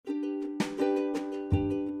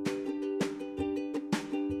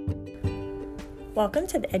Welcome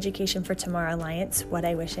to the Education for Tomorrow Alliance, What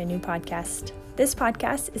I Wish I Knew podcast. This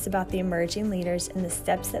podcast is about the emerging leaders and the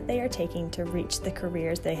steps that they are taking to reach the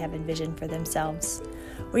careers they have envisioned for themselves.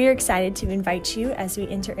 We are excited to invite you as we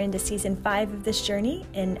enter into season 5 of this journey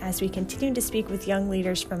and as we continue to speak with young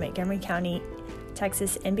leaders from Montgomery County,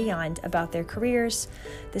 Texas, and beyond about their careers,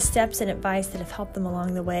 the steps and advice that have helped them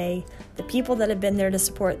along the way, the people that have been there to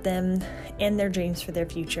support them, and their dreams for their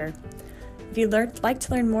future. If you'd like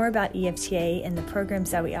to learn more about EFTA and the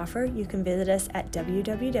programs that we offer, you can visit us at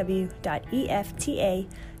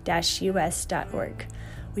www.efta-us.org.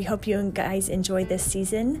 We hope you guys enjoy this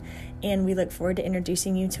season, and we look forward to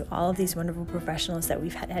introducing you to all of these wonderful professionals that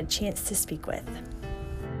we've had a chance to speak with.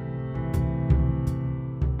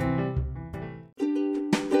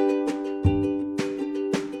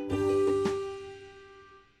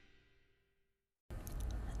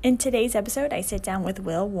 In today's episode, I sit down with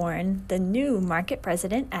Will Warren, the new market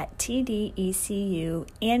president at TDECU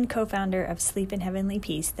and co-founder of Sleep in Heavenly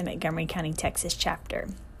Peace, the Montgomery County, Texas chapter.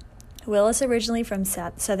 Will is originally from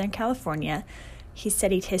Southern California. He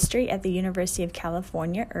studied history at the University of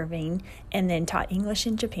California, Irvine, and then taught English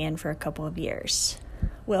in Japan for a couple of years.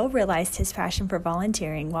 Will realized his passion for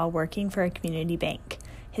volunteering while working for a community bank.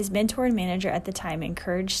 His mentor and manager at the time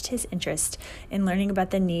encouraged his interest in learning about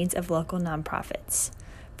the needs of local nonprofits.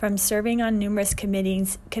 From serving on numerous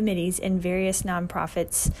committees in various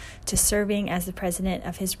nonprofits to serving as the president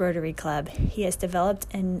of his Rotary Club, he has developed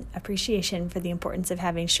an appreciation for the importance of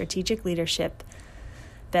having strategic leadership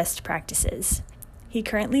best practices. He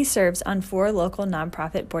currently serves on 4 local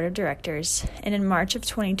nonprofit board of directors, and in March of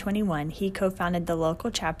 2021, he co-founded the local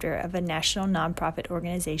chapter of a national nonprofit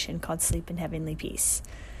organization called Sleep in Heavenly Peace.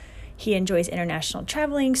 He enjoys international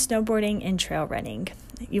traveling, snowboarding, and trail running.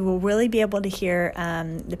 You will really be able to hear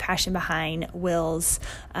the passion behind Will's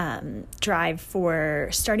drive for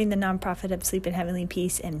starting the nonprofit of Sleep in Heavenly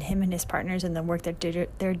Peace, and him and his partners and the work that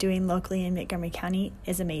they're doing locally in Montgomery County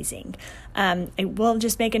is amazing. I will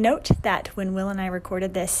just make a note that when Will and I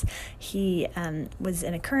recorded this, he was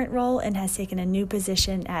in a current role and has taken a new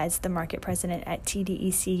position as the market president at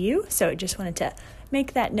TDECU. So I just wanted to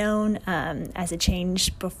make that known as a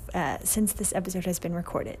change since this episode has been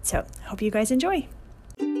recorded. So hope you guys enjoy.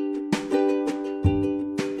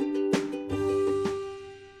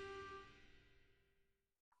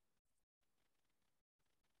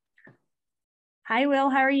 Hi, Will.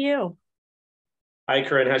 How are you? Hi,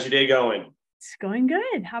 Corinne. How's your day going? It's going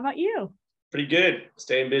good. How about you? Pretty good.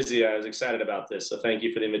 Staying busy. I was excited about this. So thank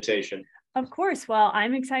you for the invitation. Of course. Well,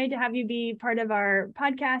 I'm excited to have you be part of our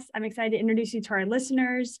podcast. I'm excited to introduce you to our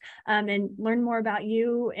listeners and learn more about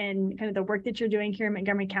you and kind of the work that you're doing here in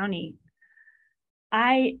Montgomery County.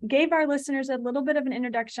 I gave our listeners a little bit of an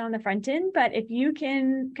introduction on the front end, but if you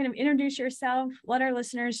can kind of introduce yourself, let our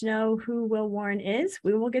listeners know who Will Warren is,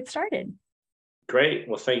 we will get started. Great.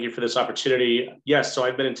 Well, thank you for this opportunity. Yes, so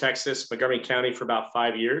I've been in Texas, Montgomery County for about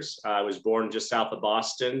 5 years. I was born just south of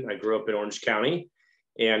Boston. I grew up in Orange County,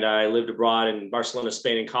 and I lived abroad in Barcelona,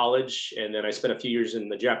 Spain in college. And then I spent a few years in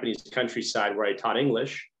the Japanese countryside where I taught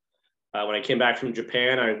English. When I came back from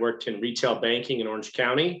Japan, I worked in retail banking in Orange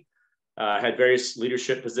County. Had various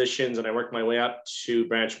leadership positions, and I worked my way up to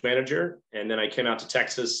branch manager. And then I came out to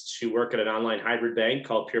Texas to work at an online hybrid bank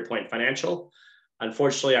called PurePoint Financial.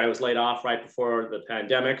 Unfortunately, I was laid off right before the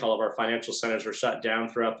pandemic. All of our financial centers were shut down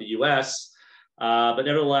throughout the US. But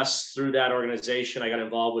nevertheless, through that organization, I got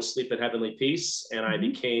involved with Sleep in Heavenly Peace, and I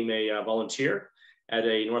became a volunteer at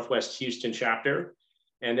a Northwest Houston chapter.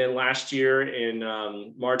 And then last year in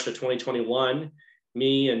March of 2021,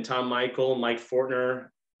 me and Tom Michael, Mike Fortner,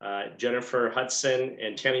 Jennifer Hudson,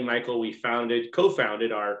 and Tammy Michael, we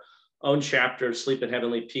co-founded our own chapter of Sleep in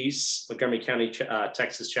Heavenly Peace, Montgomery County,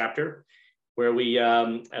 Texas chapter, where we,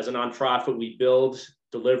 as a nonprofit, we build,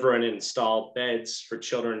 deliver, and install beds for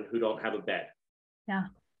children who don't have a bed. Yeah,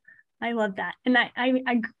 I love that. And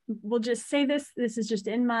I will just say this is just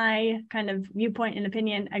in my kind of viewpoint and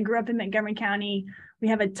opinion. I grew up in Montgomery County. We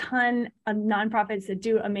have a ton of nonprofits that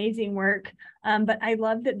do amazing work. But I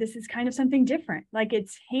love that this is kind of something different. Like,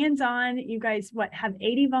 it's hands-on. You guys, have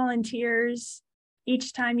 80 volunteers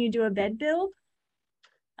each time you do a bed build?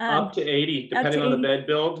 Up to 80, depending on the bed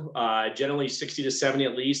build. Generally 60 to 70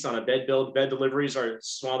 at least on a bed build. Bed deliveries are a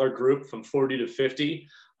smaller group from 40 to 50.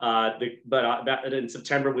 But in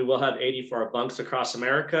September, we will have 80 for our bunks across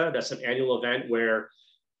America. That's an annual event where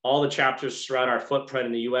all the chapters throughout our footprint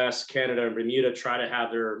in the US, Canada, and Bermuda try to have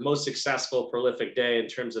their most successful, prolific day in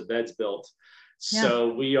terms of beds built. Yeah.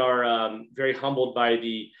 So we are very humbled by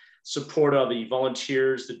the support of the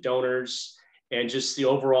volunteers, the donors, And just the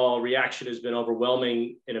overall reaction has been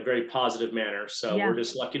overwhelming in a very positive manner. So we're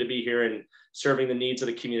just lucky to be here and serving the needs of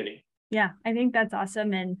the community. Yeah, I think that's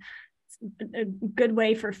awesome. And a good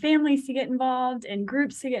way for families to get involved and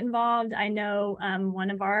groups to get involved. I know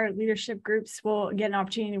one of our leadership groups will get an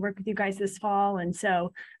opportunity to work with you guys this fall. And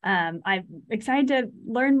so I'm excited to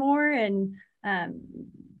learn more and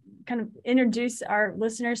kind of introduce our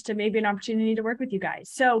listeners to maybe an opportunity to work with you guys.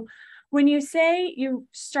 So when you say you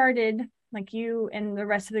started, like you and the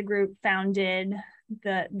rest of the group founded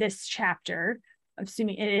this chapter,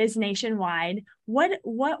 assuming it is nationwide, what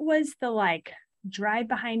was the drive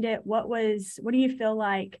behind it? What do you feel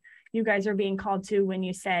like you guys are being called to when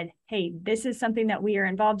you said, hey, this is something that we are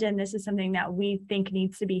involved in, this is something that we think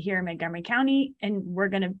needs to be here in Montgomery County, and we're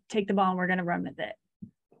going to take the ball and we're going to run with it?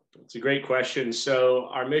 It's a great question. So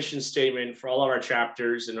our mission statement for all of our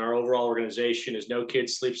chapters and our overall organization is no kid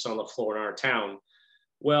sleeps on the floor in our town.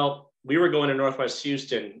 Well, we were going to Northwest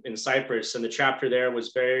Houston in Cypress, and the chapter there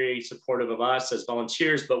was very supportive of us as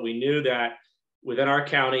volunteers, but we knew that within our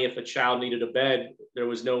county, if a child needed a bed, there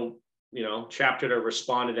was no, chapter to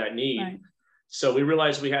respond to that need. Right. So we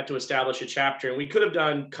realized we had to establish a chapter, and we could have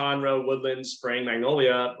done Conroe, Woodlands, Spring,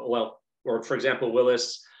 Magnolia, or for example,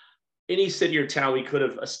 Willis, any city or town, we could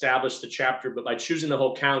have established a chapter, but by choosing the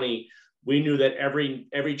whole county, we knew that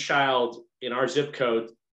every child in our zip code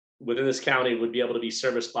within this county would be able to be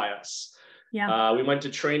serviced by us. Yeah. We went to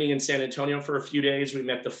training in San Antonio for a few days. We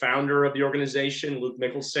met the founder of the organization, Luke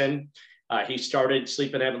Mickelson. He started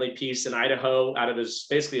Sleep in Heavenly Peace in Idaho out of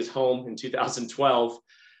basically his home in 2012.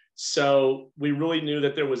 So we really knew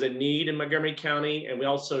that there was a need in Montgomery County. And we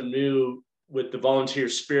also knew with the volunteer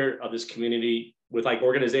spirit of this community, with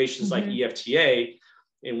organizations like EFTA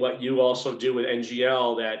and what you also do with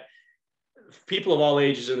NGL, that people of all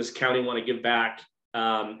ages in this county want to give back.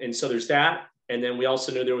 And so there's that. And then we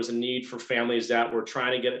also knew there was a need for families that were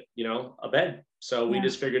trying to get, a bed. So we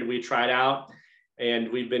just figured we'd try it out.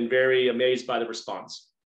 And we've been very amazed by the response.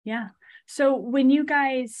 Yeah. So when you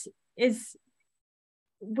guys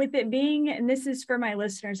with it being, and this is for my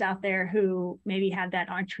listeners out there who maybe have that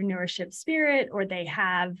entrepreneurship spirit, or they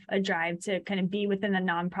have a drive to kind of be within the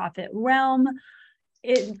nonprofit realm,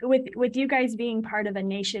 with you guys being part of a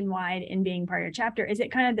nationwide and being part of your chapter, is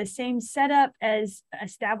it kind of the same setup as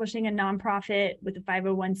establishing a nonprofit with a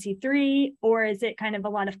 501c3, or is it kind of a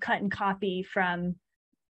lot of cut and copy from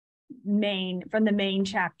the main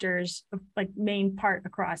chapters, main part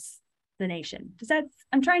across the nation?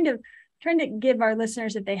 I'm trying to give our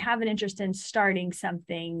listeners, if they have an interest in starting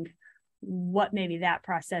something, what maybe that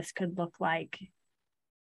process could look like.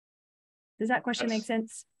 Does that question make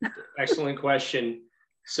sense? Excellent question.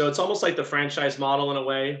 So it's almost like the franchise model in a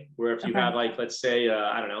way, where if you have let's say,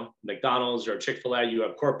 McDonald's or Chick-fil-A, you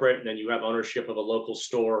have corporate, and then you have ownership of a local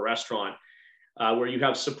store or restaurant. Where you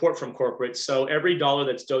have support from corporate. So every dollar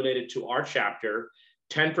that's donated to our chapter,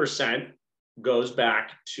 10% goes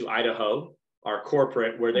back to Idaho, our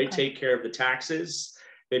corporate, where they take care of the taxes.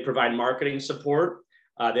 They provide marketing support.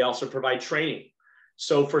 They also provide training.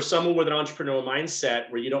 So for someone with an entrepreneurial mindset,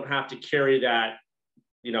 where you don't have to carry that,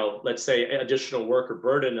 let's say additional work or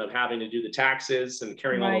burden of having to do the taxes and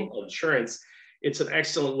carrying all the insurance, it's an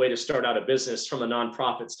excellent way to start out a business from a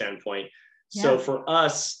nonprofit standpoint. So for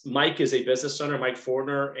us, Mike is a business owner, Mike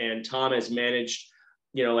Fortner, and Tom has managed,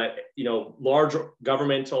 large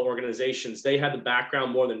governmental organizations. They had the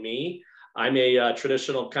background more than me. I'm a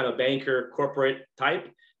traditional kind of banker, corporate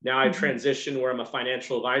type. Now I transitioned where I'm a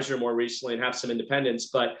financial advisor more recently and have some independence.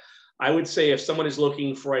 But I would say if someone is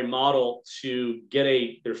looking for a model to get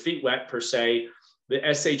their feet wet per se, the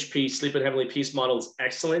SHP, Sleep in Heavenly Peace model, is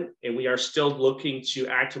excellent. And we are still looking to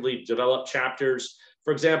actively develop chapters.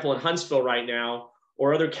 For example, in Huntsville right now,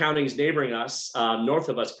 or other counties neighboring us, north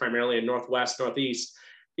of us, primarily in Northwest, Northeast,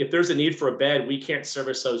 if there's a need for a bed, we can't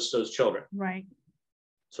service those children. Right.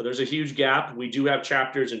 So there's a huge gap. We do have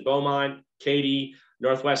chapters in Beaumont, Katy,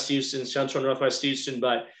 Northwest Houston, Central Northwest Houston,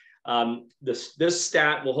 but this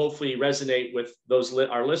stat will hopefully resonate with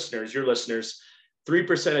our listeners, your listeners.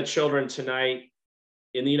 3% of children tonight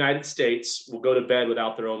in the United States will go to bed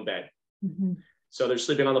without their own bed. So they're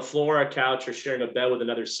sleeping on the floor, a couch, or sharing a bed with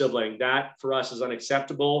another sibling. That for us is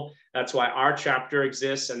unacceptable. That's why our chapter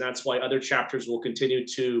exists. And that's why other chapters will continue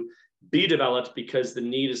to be developed, because the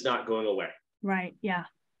need is not going away. Right. Yeah.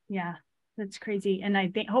 Yeah. That's crazy. And I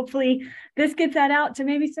think hopefully this gets that out to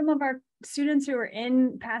maybe some of our students who are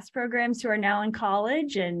in past programs who are now in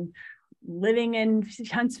college and living in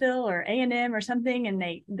Huntsville or A&M or something, and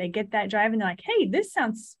they get that drive and they're like, hey, this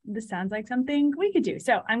sounds like something we could do.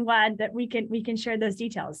 So I'm glad that we can share those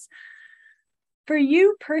details. For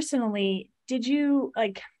you personally, did you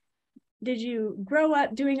you grow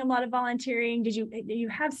up doing a lot of volunteering? Did you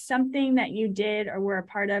have something that you did or were a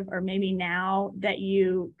part of, or maybe now that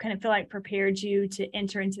you kind of feel like prepared you to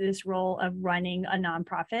enter into this role of running a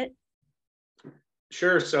nonprofit?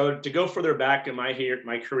 Sure. So to go further back in my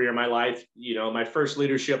career, my life, my first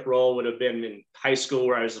leadership role would have been in high school,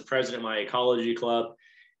 where I was the president of my ecology club.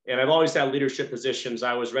 And I've always had leadership positions.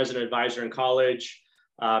 I was resident advisor in college.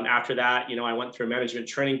 After that, I went through a management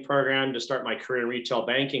training program to start my career in retail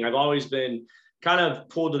banking. I've always been kind of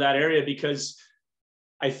pulled to that area because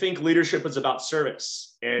I think leadership is about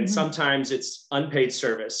service, and sometimes it's unpaid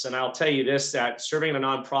service. And I'll tell you this, that serving in a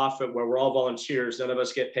nonprofit where we're all volunteers, none of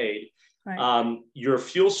us get paid. Right. Your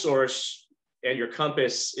fuel source and your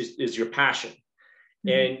compass is your passion,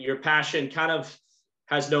 and your passion kind of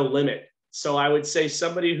has no limit. So I would say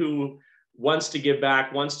somebody who wants to give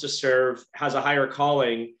back, wants to serve, has a higher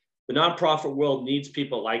calling, the nonprofit world needs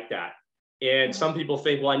people like that. And some people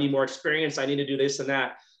think, well, I need more experience, I need to do this and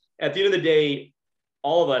that. At the end of the day,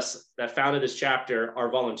 all of us that founded this chapter are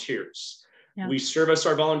volunteers. Yeah. We service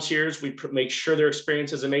our volunteers. We make sure their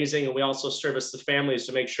experience is amazing. And we also service the families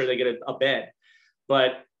to make sure they get a bed.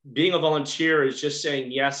 But being a volunteer is just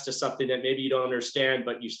saying yes to something that maybe you don't understand,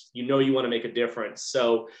 but you want to make a difference.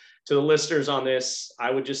 So to the listeners on this,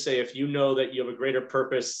 I would just say, if you know that you have a greater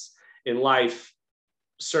purpose in life,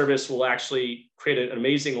 service will actually create an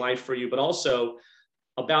amazing life for you. But also,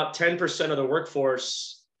 about 10% of the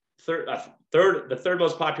workforce, the third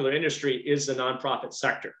most popular industry is the nonprofit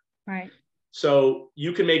sector. Right. So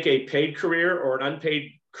you can make a paid career or an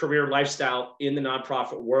unpaid career lifestyle in the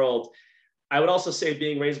nonprofit world. I would also say,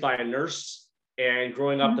 being raised by a nurse and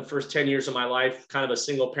growing up the first 10 years of my life, kind of a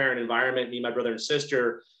single parent environment, me, my brother and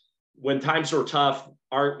sister, when times were tough,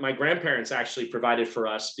 my grandparents actually provided for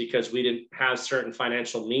us because we didn't have certain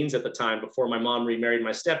financial means at the time before my mom remarried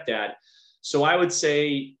my stepdad. So I would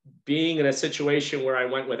say being in a situation where I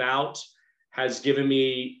went without has given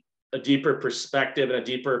me a deeper perspective and a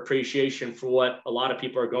deeper appreciation for what a lot of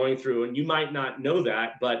people are going through. And you might not know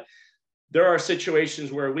that, but there are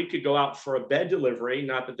situations where we could go out for a bed delivery.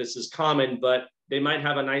 Not that this is common, but they might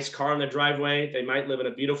have a nice car in the driveway. They might live in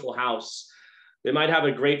a beautiful house. They might have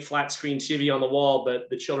a great flat screen TV on the wall, but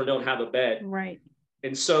the children don't have a bed. Right.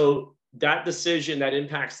 And so that decision that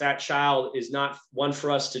impacts that child is not one for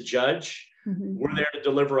us to judge. We're there to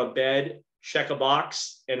deliver a bed, check a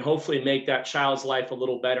box, and hopefully make that child's life a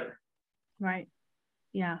little better. Right.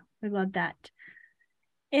 Yeah, I love that.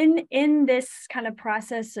 In this kind of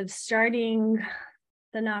process of starting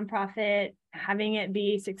the nonprofit, having it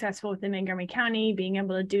be successful within Montgomery County, being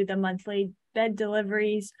able to do the monthly bed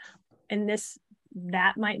deliveries, and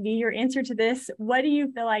that might be your answer to this. What do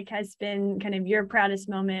you feel like has been kind of your proudest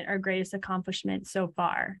moment or greatest accomplishment so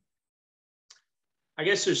far? I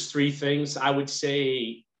guess there's three things. I would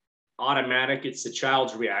say automatic, it's the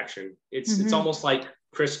child's reaction. It's almost like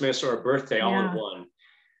Christmas or a birthday all in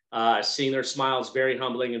one. Seeing their smiles, very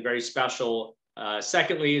humbling and very special.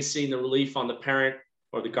 Secondly is seeing the relief on the parent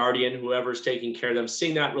or the guardian, whoever's taking care of them,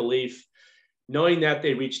 seeing that relief, knowing that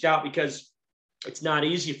they reached out, because it's not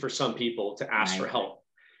easy for some people to ask for help.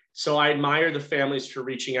 So I admire the families for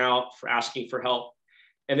reaching out, for asking for help.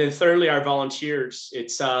 And then thirdly, our volunteers.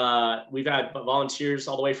 We've had volunteers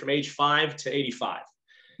all the way from age 5 to 85.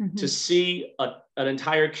 To see an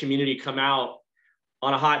entire community come out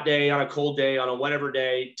on a hot day, on a cold day, on a whatever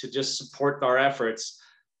day, to just support our efforts.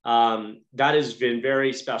 That has been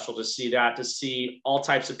very special to see that, to see all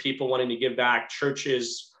types of people wanting to give back,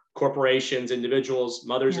 churches, corporations, individuals,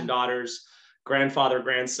 mothers and daughters, grandfather,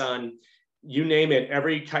 grandson, you name it.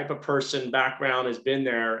 Every type of person, background has been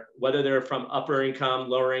there, whether they're from upper income,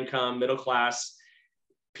 lower income, middle class.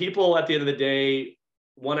 People at the end of the day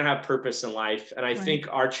want to have purpose in life. And I think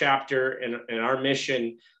our chapter and our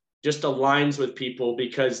mission just aligns with people,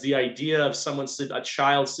 because the idea of a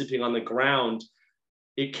child sleeping on the ground,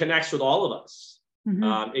 it connects with all of us.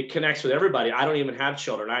 It connects with everybody. I don't even have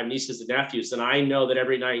children. I have nieces and nephews, and I know that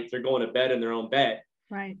every night they're going to bed in their own bed.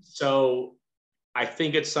 Right. So I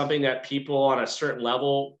think it's something that people on a certain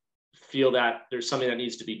level feel that there's something that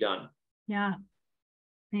needs to be done. Yeah,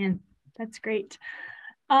 man, that's great.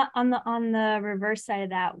 On the reverse side of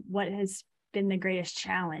that, what has been the greatest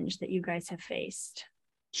challenge that you guys have faced?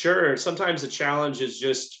 Sure. Sometimes the challenge is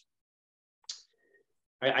just,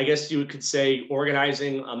 I guess you could say,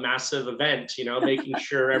 organizing a massive event, making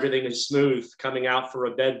sure everything is smooth, coming out for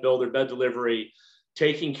a bed build or bed delivery,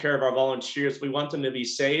 taking care of our volunteers. We want them to be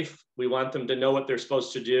safe. We want them to know what they're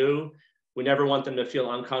supposed to do. We never want them to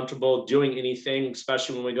feel uncomfortable doing anything,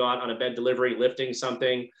 especially when we go out on a bed delivery, lifting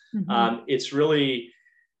something. It's really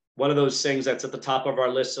one of those things that's at the top of our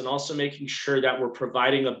list, and also making sure that we're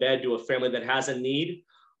providing a bed to a family that has a need.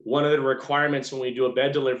 One of the requirements when we do a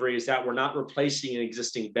bed delivery is that we're not replacing an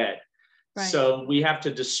existing bed. Right. So we have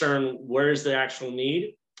to discern where is the actual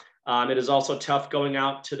need. It is also tough going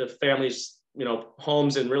out to the families,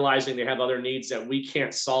 homes and realizing they have other needs that we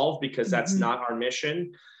can't solve because that's not our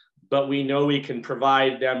mission. But we know we can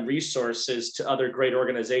provide them resources to other great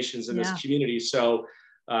organizations in this community. So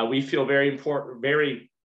we feel very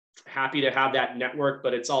happy to have that network,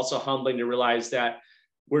 but it's also humbling to realize that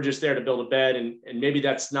we're just there to build a bed, and maybe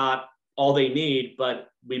that's not all they need, but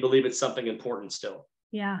we believe it's something important still.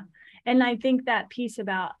 Yeah. And I think that piece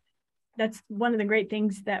about, that's one of the great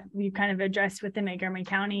things that we've kind of addressed within Montgomery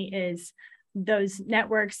County is those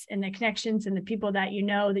networks and the connections and the people that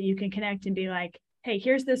that you can connect and be like, hey,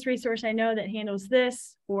 here's this resource I know that handles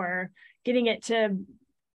this, or getting it to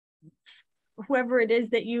whoever it is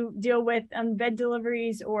that you deal with on bed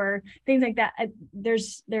deliveries or things like that.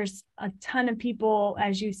 There's a ton of people,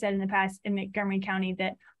 as you said in the past, in Montgomery County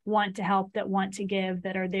that want to help, that want to give,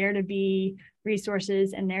 that are there to be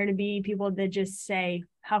resources and there to be people that just say,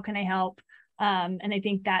 how can I help? And I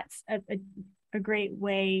think that's a great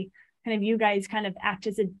way, kind of you guys kind of act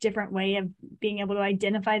as a different way of being able to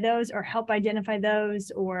identify those, or help identify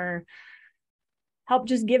those, or help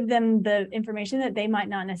just give them the information that they might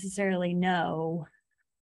not necessarily know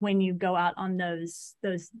when you go out on those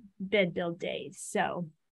bed build days. So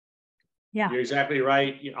yeah, you're exactly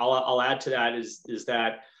right. I'll add to that is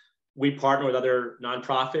that we partner with other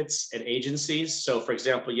nonprofits and agencies. So for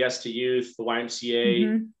example, Yes to Youth, the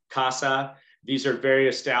YMCA, CASA, these are very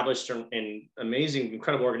established and amazing,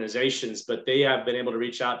 incredible organizations, but they have been able to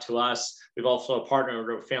reach out to us. We've also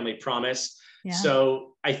partnered with Family Promise. Yeah.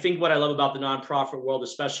 So I think what I love about the nonprofit world,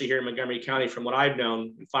 especially here in Montgomery County, from what I've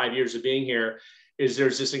known in 5 years of being here, is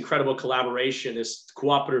there's this incredible collaboration, this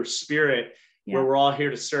cooperative spirit where we're all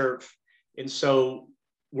here to serve. And so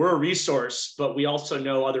we're a resource, but we also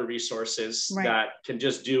know other resources that can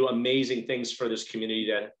just do amazing things for this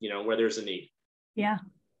community that, where there's a need. Yeah,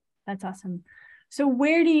 that's awesome. So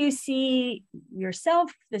where do you see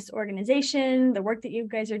yourself, this organization, the work that you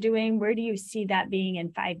guys are doing, where do you see that being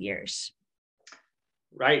in 5 years?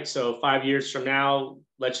 Right. So 5 years from now,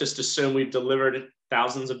 let's just assume we've delivered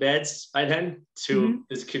thousands of beds by then to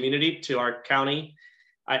this community, to our county.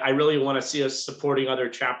 I really want to see us supporting other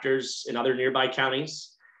chapters in other nearby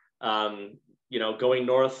counties, going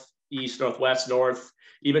north, east, northwest, north,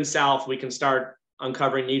 even south. We can start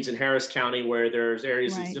uncovering needs in Harris County where there's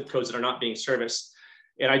areas and zip codes that are not being serviced.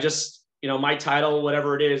 And I just, my title,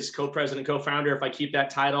 whatever it is, co-president, co-founder, if I keep that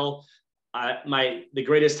title, the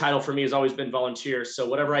greatest title for me has always been volunteer. So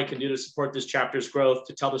whatever I can do to support this chapter's growth,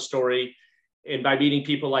 to tell the story, and by meeting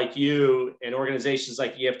people like you and organizations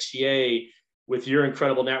like EFTA with your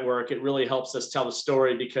incredible network, it really helps us tell the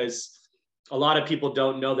story, because a lot of people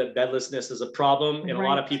don't know that bedlessness is a problem. And a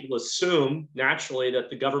lot of people assume naturally that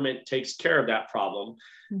the government takes care of that problem,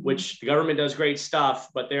 which the government does great stuff,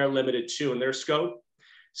 but they're limited too in their scope.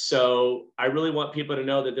 So I really want people to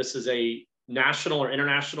know that this is a national or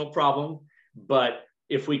international problem, but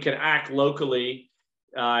if we can act locally,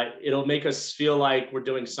 it'll make us feel like we're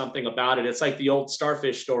doing something about it. It's like the old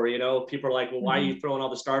starfish story, people are like, well, why are you throwing all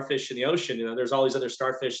the starfish in the ocean? There's all these other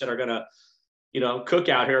starfish that are gonna, cook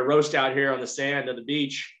out here, roast out here on the sand of the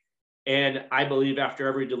beach. And I believe after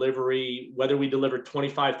every delivery, whether we deliver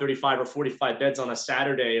 25, 35, or 45 beds on a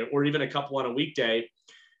Saturday, or even a couple on a weekday,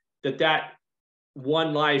 that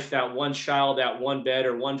one life, that one child, that one bed,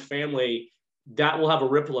 or one family, that will have a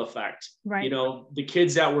ripple effect. Right. The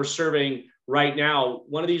kids that we're serving right now,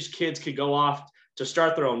 one of these kids could go off to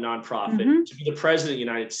start their own nonprofit, to be the president of the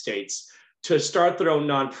United States, to start their own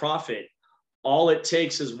nonprofit. All it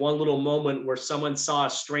takes is one little moment where someone saw a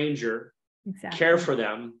stranger, care for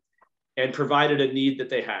them, and provided a need that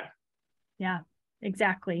they had. Yeah,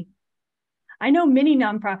 exactly. I know many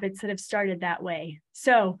nonprofits that have started that way.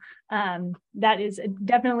 So that is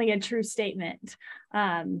definitely a true statement.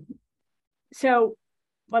 So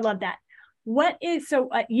I love that.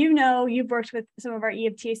 You've worked with some of our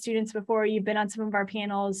EFTA students before, you've been on some of our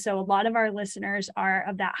panels. So a lot of our listeners are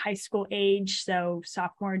of that high school age. So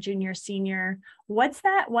sophomore, junior, senior. What's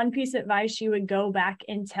that one piece of advice you would go back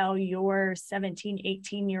and tell your 17,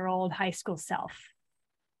 18-year-old high school self?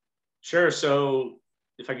 Sure. So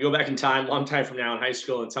if I could go back in time, long time from now in high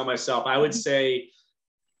school, and tell myself, I would say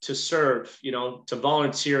to serve, to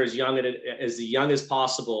volunteer as young as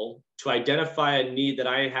possible, to identify a need that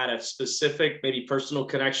I had a specific, maybe personal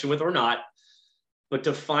connection with or not, but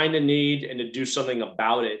to find a need and to do something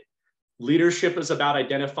about it. Leadership is about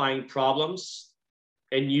identifying problems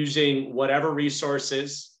and using whatever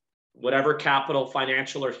resources whatever capital,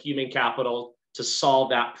 financial or human capital, to solve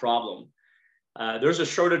that problem. There's a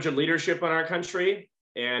shortage of leadership in our country,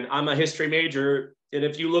 and I'm a history major. And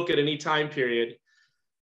if you look at any time period,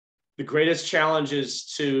 the greatest challenges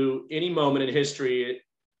to any moment in history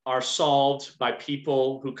are solved by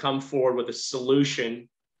people who come forward with a solution.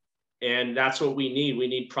 And that's what we need. We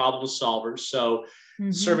need problem solvers. So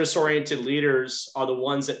service-oriented leaders are the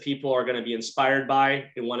ones that people are going to be inspired by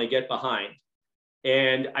and want to get behind.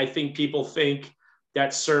 And I think people think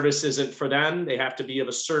that service isn't for them. They have to be of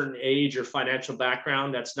a certain age or financial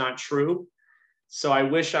background. That's not true. So I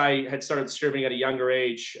wish I had started serving at a younger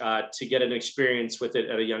age to get an experience with it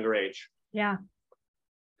at a younger age. Yeah,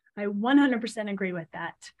 I 100% agree with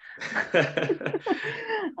that.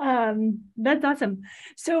 That's awesome.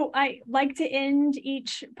 So I like to end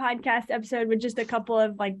each podcast episode with just a couple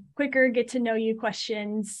of like quicker get to know you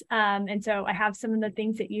questions. And so I have some of the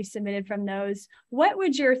things that you submitted from those. What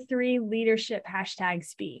would your 3 leadership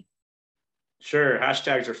hashtags be? Sure.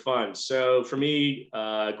 Hashtags are fun. So for me,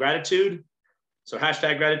 gratitude. So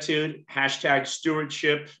hashtag gratitude, hashtag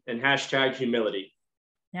stewardship, and hashtag humility.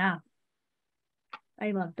 Yeah.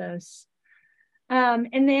 I love those.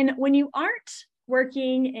 And then when you aren't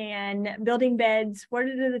working and building beds, what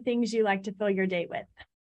are the things you like to fill your day with?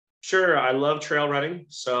 Sure. I love trail running.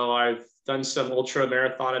 So I've done some ultra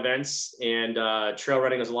marathon events, and trail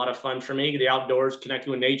running is a lot of fun for me. The outdoors, connecting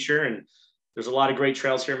with nature, and there's a lot of great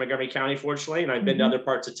trails here in Montgomery County, fortunately. And I've been to other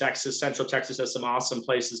parts of Texas. Central Texas has some awesome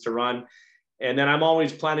places to run. And then I'm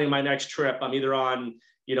always planning my next trip. I'm either on,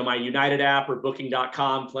 my United app or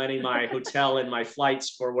booking.com, planning my hotel and my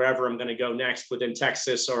flights for wherever I'm going to go next within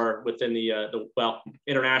Texas or within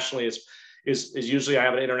internationally is usually I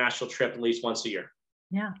have an international trip at least once a year.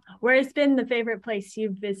 Yeah. Where has been the favorite place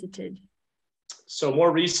you've visited? So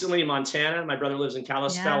more recently, Montana. My brother lives in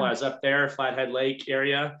Kalispell. I was up there, Flathead Lake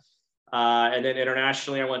area. And then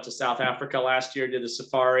internationally, I went to South Africa last year, did the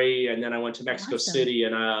safari, and then I went to Mexico City.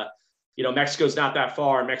 And Mexico's not that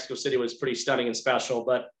far. Mexico City was pretty stunning and special.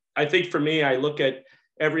 But I think for me, I look at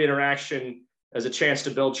every interaction as a chance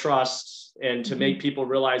to build trust and to make people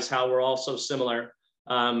realize how we're all so similar.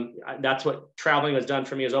 That's what traveling has done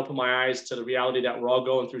for me, is open my eyes to the reality that we're all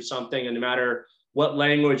going through something. And no matter what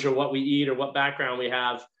language or what we eat or what background we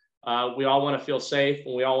have, we all want to feel safe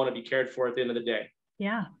and we all want to be cared for at the end of the day.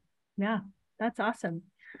 Yeah. Yeah. That's awesome.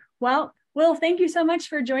 Well, Will, thank you so much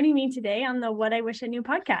for joining me today on the What I Wish I Knew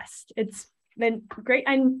podcast. It's been great.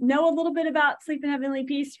 I know a little bit about Sleep in Heavenly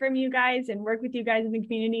Peace from you guys and work with you guys in the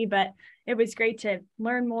community, but it was great to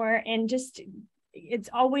learn more, and just it's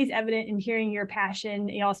always evident in hearing your passion,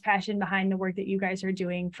 y'all's passion behind the work that you guys are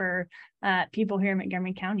doing for people here in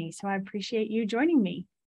Montgomery County. So I appreciate you joining me.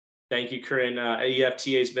 Thank you, Corinne.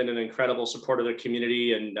 EFTA has been an incredible support of the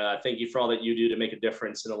community, and thank you for all that you do to make a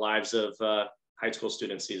difference in the lives of high school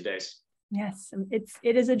students these days. Yes,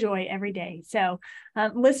 it is a joy every day. So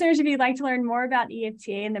listeners, if you'd like to learn more about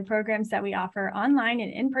EFTA and the programs that we offer online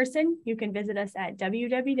and in person, you can visit us at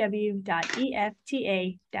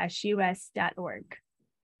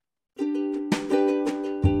www.efta-us.org.